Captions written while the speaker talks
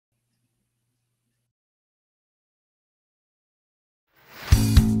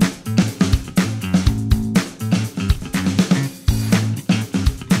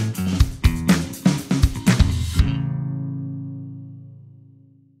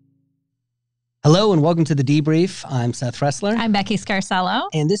Hello and welcome to The Debrief. I'm Seth Ressler. I'm Becky Scarcello.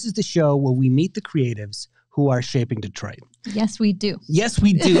 And this is the show where we meet the creatives who are shaping Detroit. Yes, we do. Yes,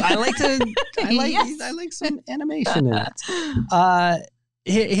 we do. I like some animation in it.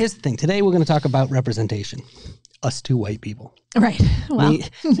 Here's the thing. Today we're going to talk about representation. Us two white people. Right. Well,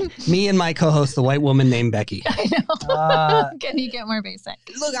 me and my co-host, the white woman named Becky. I know. Can you get more basic?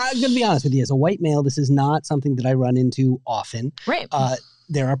 Look, I'm going to be honest with you. As a white male, this is not something that I run into often. Right.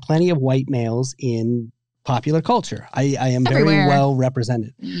 There are plenty of white males in popular culture. I am Everywhere. very well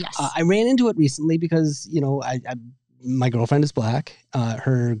represented. Yes. I ran into it recently because, my girlfriend is black.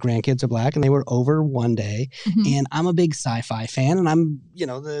 Her grandkids are black, and they were over one day. Mm-hmm. And I'm a big sci-fi fan, and I'm,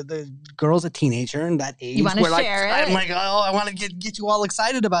 the girl's a teenager in that age. You want to share it? I'm like, oh, I want to get you all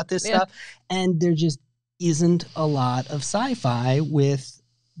excited about this stuff. And there just isn't a lot of sci-fi with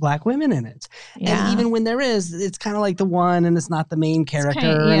black women in it. Yeah. And even when there is, it's kind of like the one, and it's not the main character.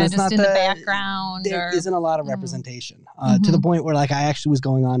 And it's just not in the background. There isn't a lot of representation Mm-hmm. to the point where, like, I actually was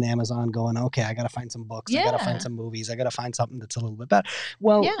going on Amazon going, okay, I got to find some books. Yeah. I got to find some movies. I got to find something that's a little bit better.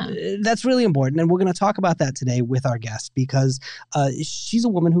 Well, that's really important. And we're going to talk about that today with our guest because she's a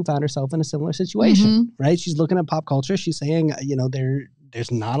woman who found herself in a similar situation, right? She's looking at pop culture. She's saying, there's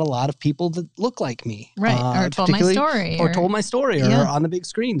not a lot of people that look like me. Right. Or told my story. Or told my story or on the big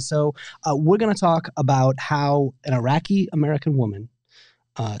screen. So we're going to talk about how an Iraqi-American woman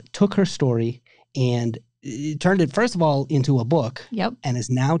took her story and turned it, first of all, into a book. Yep. And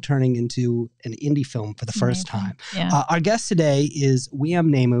is now turning into an indie film for the first time. Yeah. Our guest today is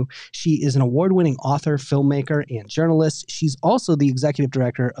Weam Namou. She is an award-winning author, filmmaker, and journalist. She's also the executive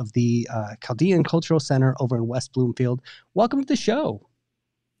director of the Chaldean Cultural Center over in West Bloomfield. Welcome to the show.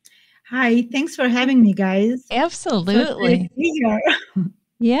 Hi, thanks for having me, guys. Absolutely. Here.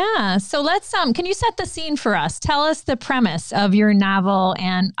 Yeah. So let's, can you set the scene for us? Tell us the premise of your novel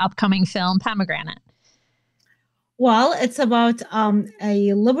and upcoming film, Pomegranate. Well, it's about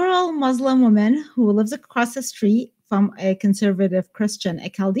a liberal Muslim woman who lives across the street from a conservative Christian, a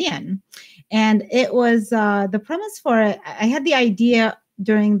Chaldean. And it was the premise for it. I had the idea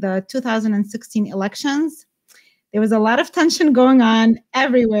during the 2016 elections. There was a lot of tension going on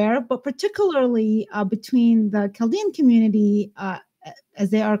everywhere, but particularly between the Chaldean community,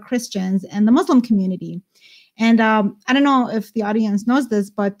 as they are Christians, and the Muslim community. And I don't know if the audience knows this,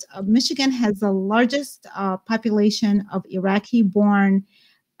 but Michigan has the largest population of Iraqi-born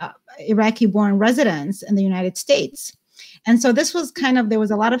residents in the United States. And so this was there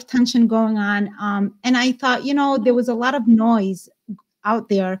was a lot of tension going on. And I thought, there was a lot of noise out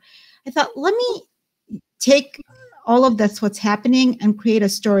there. I thought, let me take all of that's what's happening and create a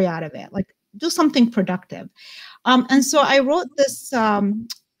story out of it, like do something productive. And so I wrote this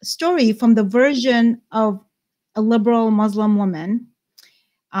story from the version of a liberal Muslim woman.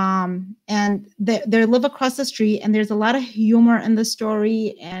 And they live across the street, and there's a lot of humor in the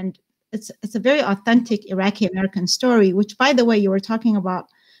story. And it's a very authentic Iraqi-American story, which, by the way, you were talking about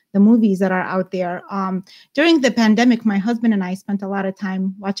the movies that are out there. During the pandemic, my husband and I spent a lot of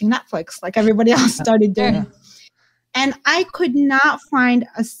time watching Netflix, like everybody else started doing. And I could not find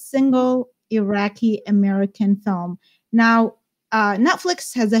a single Iraqi-American film. Now,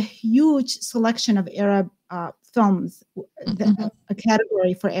 Netflix has a huge selection of Arab films, a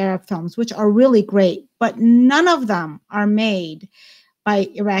category for Arab films, which are really great, but none of them are made by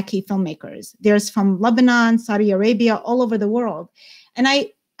Iraqi filmmakers. There's from Lebanon, Saudi Arabia, all over the world. And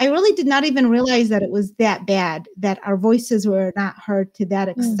I really did not even realize that it was that bad, that our voices were not heard to that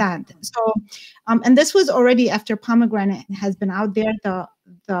extent. So, and this was already after Pomegranate has been out there.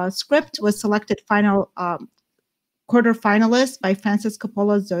 The script was selected final quarter finalist by Francis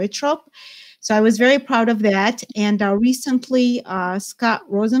Coppola's Zoetrope. So I was very proud of that. And recently, Scott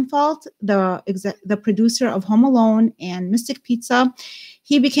Rosenfeld, the producer of Home Alone and Mystic Pizza,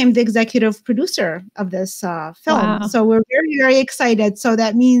 he became the executive producer of this film. Wow. So we're very, very excited. So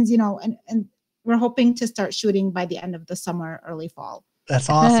that means, and we're hoping to start shooting by the end of the summer, early fall. That's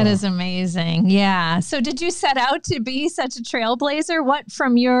awesome. That is amazing. Yeah. So did you set out to be such a trailblazer? What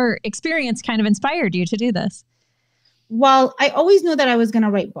from your experience kind of inspired you to do this? Well, I always knew that I was going to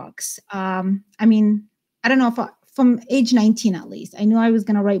write books. I don't know if from age 19, at least, I knew I was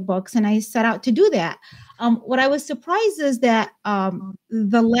going to write books, and I set out to do that. What I was surprised is that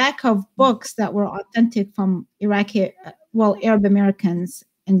the lack of books that were authentic from Arab Americans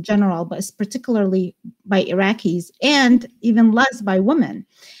in general, but particularly by Iraqis, and even less by women.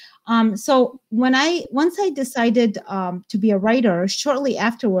 So once I decided to be a writer, shortly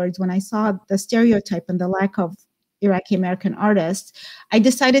afterwards, when I saw the stereotype and the lack of Iraqi-American artists, I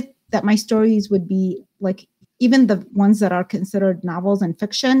decided that my stories would be like even the ones that are considered novels and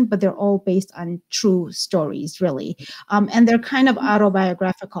fiction, but they're all based on true stories, really. And they're kind of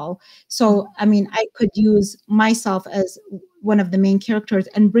autobiographical. So, I mean, I could use myself as one of the main characters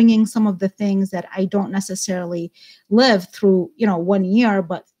and bringing some of the things that I don't necessarily live through, 1 year,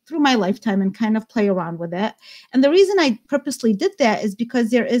 but through my lifetime, and kind of play around with it. And the reason I purposely did that is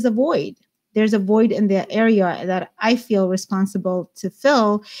because there is a void. There's a void in the area that I feel responsible to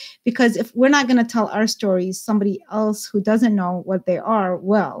fill, because if we're not going to tell our stories, somebody else who doesn't know what they are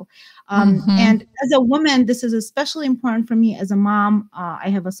will. And as a woman, this is especially important for me as a mom. I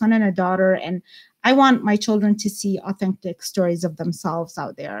have a son and a daughter, and I want my children to see authentic stories of themselves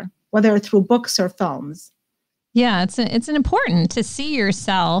out there, whether through books or films. Yeah, it's important to see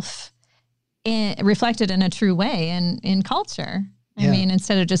yourself reflected in a true way in culture. I mean,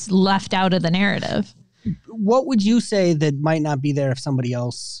 instead of just left out of the narrative. What would you say that might not be there if somebody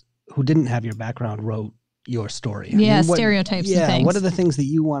else who didn't have your background wrote your story? Yeah, I mean, stereotypes and things. What are the things that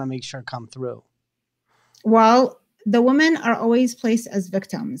you want to make sure come through? Well, the women are always placed as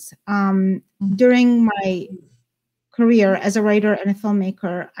victims. During my career as a writer and a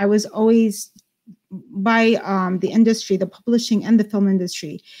filmmaker, I was always by the industry, the publishing and the film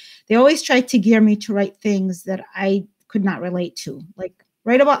industry. They always tried to gear me to write things that I could not relate to. Like,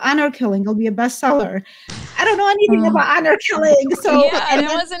 write about honor killing, it'll be a bestseller. I don't know anything about honor killing. So it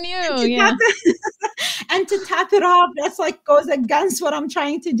wasn't you. And to top it off, that's like goes against what I'm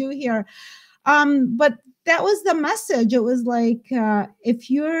trying to do here. But that was the message. It was like, if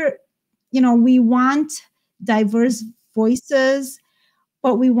you're, we want diverse voices,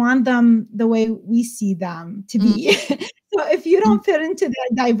 but we want them the way we see them to be. So if you don't fit into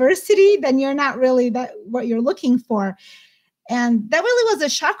that diversity, then you're not really what you're looking for. And that really was a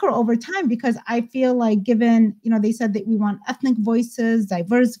shocker over time, because I feel like, given, they said that we want ethnic voices,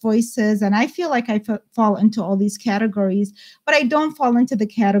 diverse voices, and I feel like I fall into all these categories, but I don't fall into the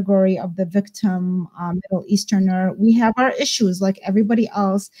category of the victim, Middle Easterner. We have our issues like everybody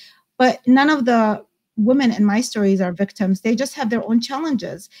else, but none of the women in my stories are victims. They just have their own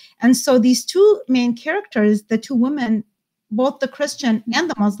challenges. And so these two main characters, the two women, both the Christian and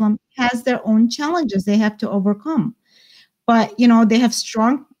the Muslim, has their own challenges they have to overcome. But, they have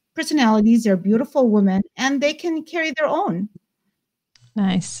strong personalities. They're beautiful women, and they can carry their own.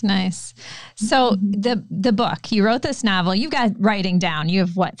 Nice. So the book, you wrote this novel, you've got writing down. You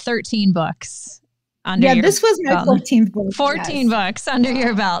have 13 books. This was my 14th book. 14 books under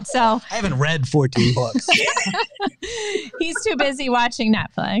your belt. So I haven't read 14 books. He's too busy watching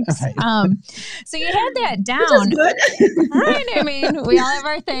Netflix. Right. So you had that down. Which is good. Right. I mean, we all have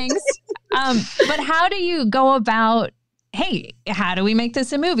our things. But how do you go about, hey, how do we make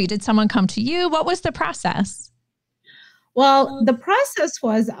this a movie? Did someone come to you? What was the process? Well, the process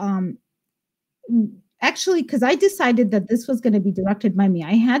was actually, because I decided that this was going to be directed by me.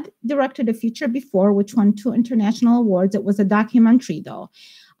 I had directed a feature before, which won 2 international awards. It was a documentary, though.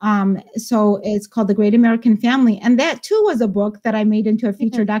 So it's called The Great American Family. And that, too, was a book that I made into a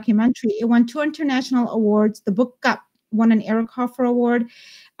feature documentary. It won 2 international awards. The book won an Eric Hoffer Award.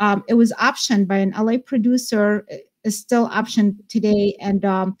 It was optioned by an LA producer. Is still optioned today. And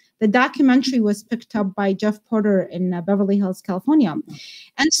the documentary was picked up by Jeff Porter in Beverly Hills, California.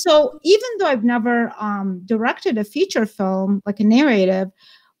 And so even though I've never directed a feature film, like a narrative,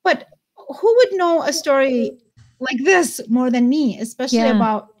 but who would know a story like this more than me, especially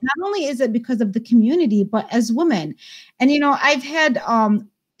about, not only is it because of the community, but as women. And, I've had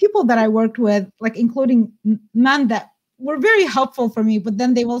people that I worked with, like including men that were very helpful for me, but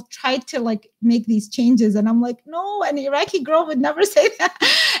then they will try to make these changes. And I'm like, no, an Iraqi girl would never say that.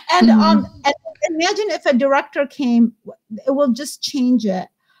 And, and imagine if a director came, it will just change it.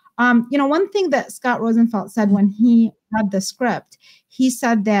 One thing that Scott Rosenfeld said when he read the script, he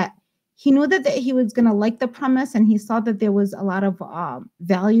said that he knew that he was going to like the premise, and he saw that there was a lot of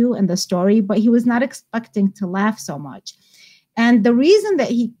value in the story, but he was not expecting to laugh so much. And the reason that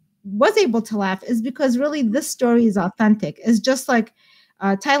he was able to laugh is because really this story is authentic. It's just like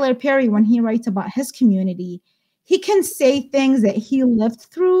Tyler Perry, when he writes about his community, he can say things that he lived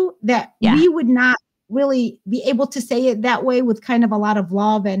through that we would not really be able to say it that way with kind of a lot of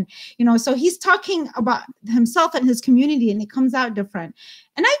love. And, so he's talking about himself and his community, and it comes out different.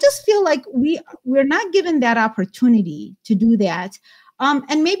 And I just feel like we're not given that opportunity to do that.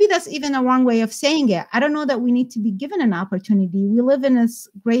 And maybe that's even a wrong way of saying it. I don't know that we need to be given an opportunity. We live in this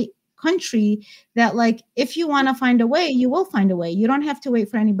great country that, if you want to find a way, you will find a way. You don't have to wait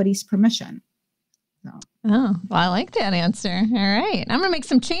for anybody's permission. So. Oh, well, I like that answer. All right. I'm going to make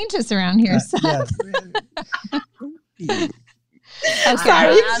some changes around here, Seth. Okay.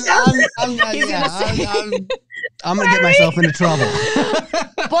 Sorry. I'm going to get myself into trouble.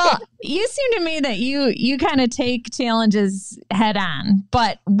 Well, you seem to me that you kind of take challenges head on,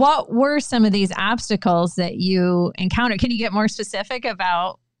 but what were some of these obstacles that you encountered? Can you get more specific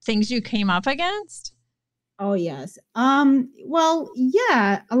about things you came up against? Oh, yes. Well,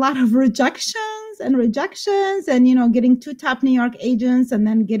 yeah, a lot of rejections and, you know, getting 2 top New York agents and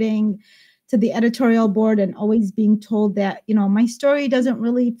then getting to the editorial board and always being told that, you know, my story doesn't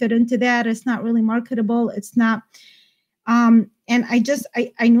really fit into that. It's not really marketable. It's not. And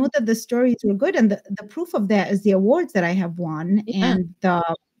I know that the stories were good. And the proof of that is the awards that I have won and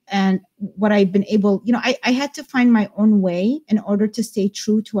what I've been able, you know, I had to find my own way in order to stay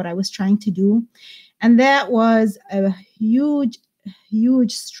true to what I was trying to do. And that was a huge,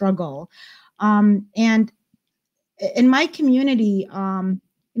 huge struggle. And in my community,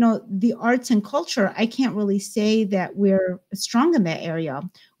 you know, the arts and culture, I can't really say that we're strong in that area.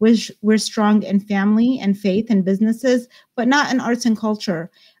 We're strong in family and faith and businesses, but not in arts and culture.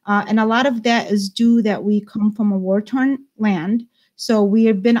 And a lot of that is due that we come from a war-torn land. So we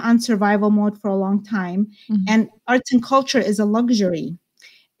have been on survival mode for a long time. Mm-hmm. And arts and culture is a luxury.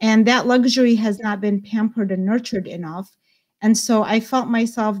 And that luxury has not been pampered and nurtured enough. And so I felt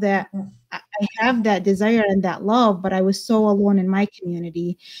myself that I have that desire and that love, but I was so alone in my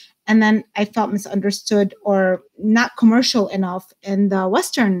community. And then I felt misunderstood or not commercial enough in the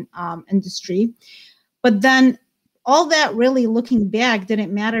Western industry. But then all that really looking back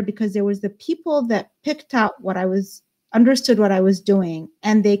didn't matter because there was the people that picked out understood what I was doing,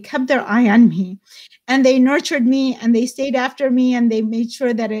 and they kept their eye on me and they nurtured me and they stayed after me and they made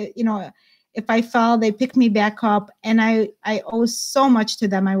sure that if I fell, they picked me back up. And I owe so much to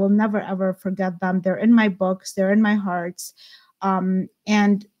them. I will never, ever forget them. They're in my books. They're in my hearts. And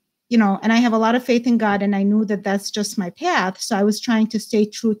I have a lot of faith in God, and I knew that that's just my path. So I was trying to stay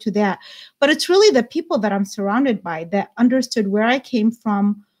true to that. But it's really the people that I'm surrounded by that understood where I came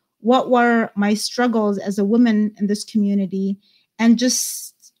from, what were my struggles as a woman in this community, and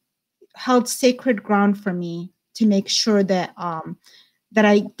just held sacred ground for me to make sure that that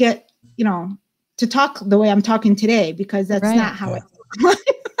I get, to talk the way I'm talking today, because that's not how it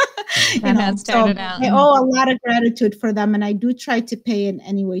started out. I owe a lot of gratitude for them, and I do try to pay in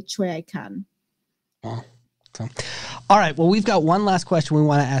any which way I can. All right. Well, we've got one last question we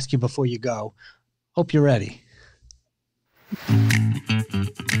want to ask you before you go. Hope you're ready.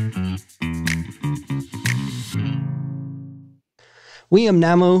 Weam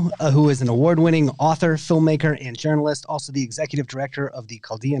Namou, who is an award-winning author, filmmaker, and journalist, also the executive director of the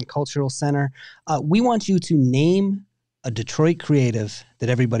Chaldean Cultural Center. We want you to name a Detroit creative that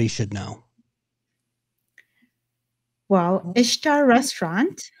everybody should know. Well, Ishtar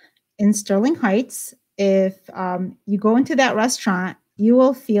Restaurant in Sterling Heights. If you go into that restaurant, you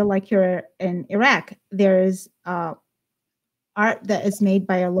will feel like you're in Iraq. There's art that is made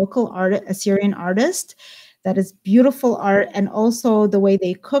by a local Assyrian artist. That is beautiful art, and also the way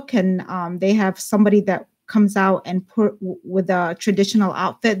they cook, and they have somebody that comes out and with a traditional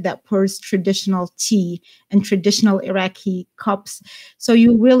outfit that pours traditional tea and traditional Iraqi cups. So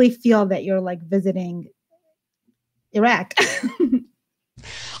you really feel that you're like visiting Iraq.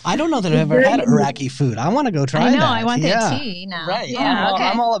 I don't know that I've ever had Iraqi food. I want to go try that. I know. I want that tea now. Right. Yeah.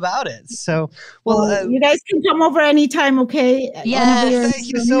 I'm all about it. So, you guys can come over anytime, okay? Yeah.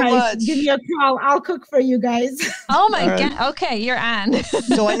 Thank you so much. Give me a call. I'll cook for you guys. Oh, my God. Okay. You're on.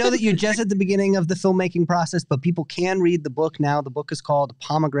 So I know that you're just at the beginning of the filmmaking process, but people can read the book now. The book is called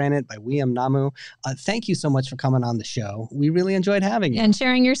Pomegranate by Weam Namou. Thank you so much for coming on the show. We really enjoyed having you. And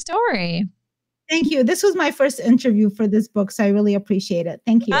sharing your story. Thank you. This was my first interview for this book, so I really appreciate it.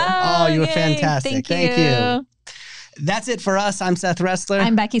 Thank you. Oh, you were fantastic. Thank you. That's it for us. I'm Seth Ressler.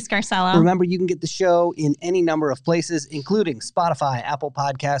 I'm Becky Scarcella. Remember, you can get the show in any number of places, including Spotify, Apple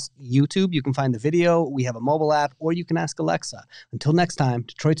Podcasts, YouTube. You can find the video. We have a mobile app, or you can ask Alexa. Until next time,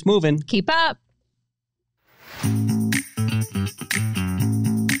 Detroit's moving. Keep up.